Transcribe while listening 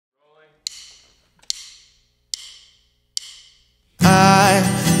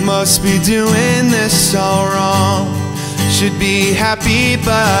must be doing this all wrong. Should be happy,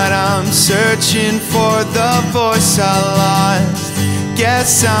 but I'm searching for the voice I lost.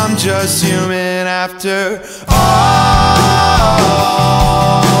 Guess I'm just human after all.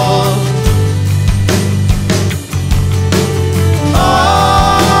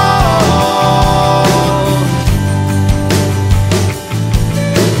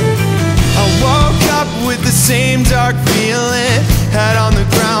 Same dark feeling, head on the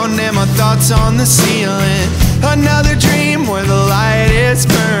ground and my thoughts on the ceiling. Another dream where the light is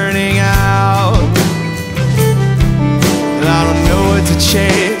burning out, and I don't know what to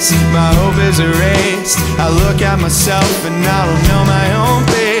chase, my hope is erased. I look at myself and I don't know my own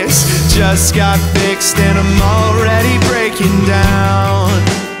pace. Just got fixed and I'm already breaking down.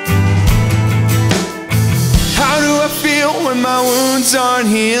 How do I feel when my wounds aren't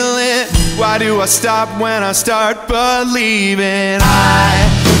healing? Why do I stop when I start believing? I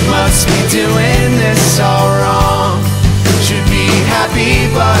must be doing this all wrong. Should be happy,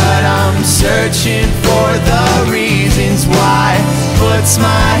 but I'm searching for the reasons why. Puts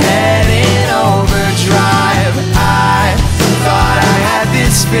my head in overdrive. I thought I had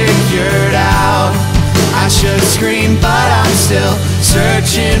this figured out. I should scream, but I'm still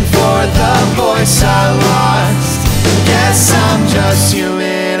searching for the voice I lost. Guess I'm just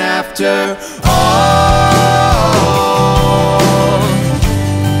human after all.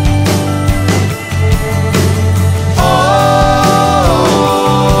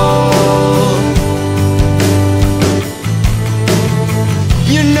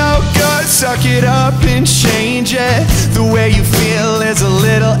 You're no good, suck it up and change it. The way you feel is a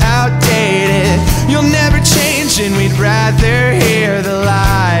little outdated. You'll never change and we'd rather hear the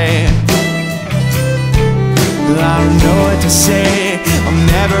lie. I don't know what to say, I'm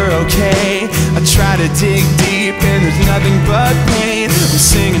never okay. I try to dig deep and there's nothing but pain. I'm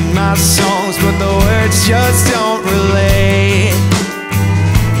singing my songs but the words just don't relate.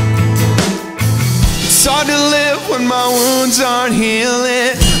 It's hard to live when my wounds aren't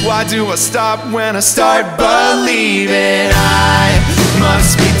healing. Why do I stop when I start believing? I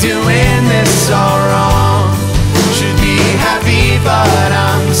must be doing this all wrong. Should be happy, but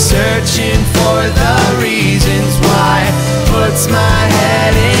I'm searching for the reasons why. Puts my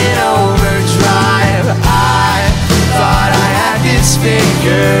head in overdrive. I thought I had this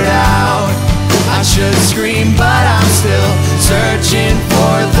figured out. I should scream, but I'm still searching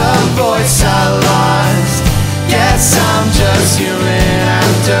for the voice I lost. Guess I'm just human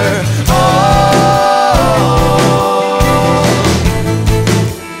after all.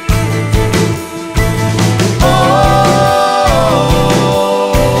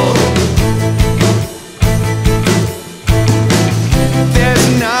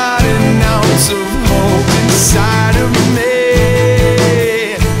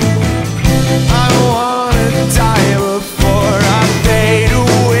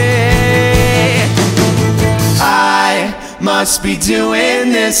 Must be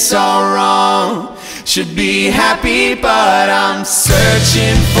doing this all wrong. Should be happy, but I'm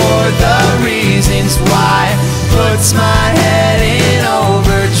searching for the reasons why. Puts my head in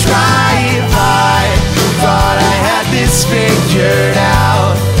overdrive. I thought I had this figured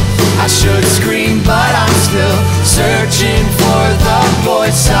out. I should scream, but I'm still searching for the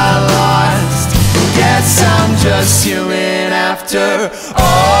voice I lost. Guess I'm just human after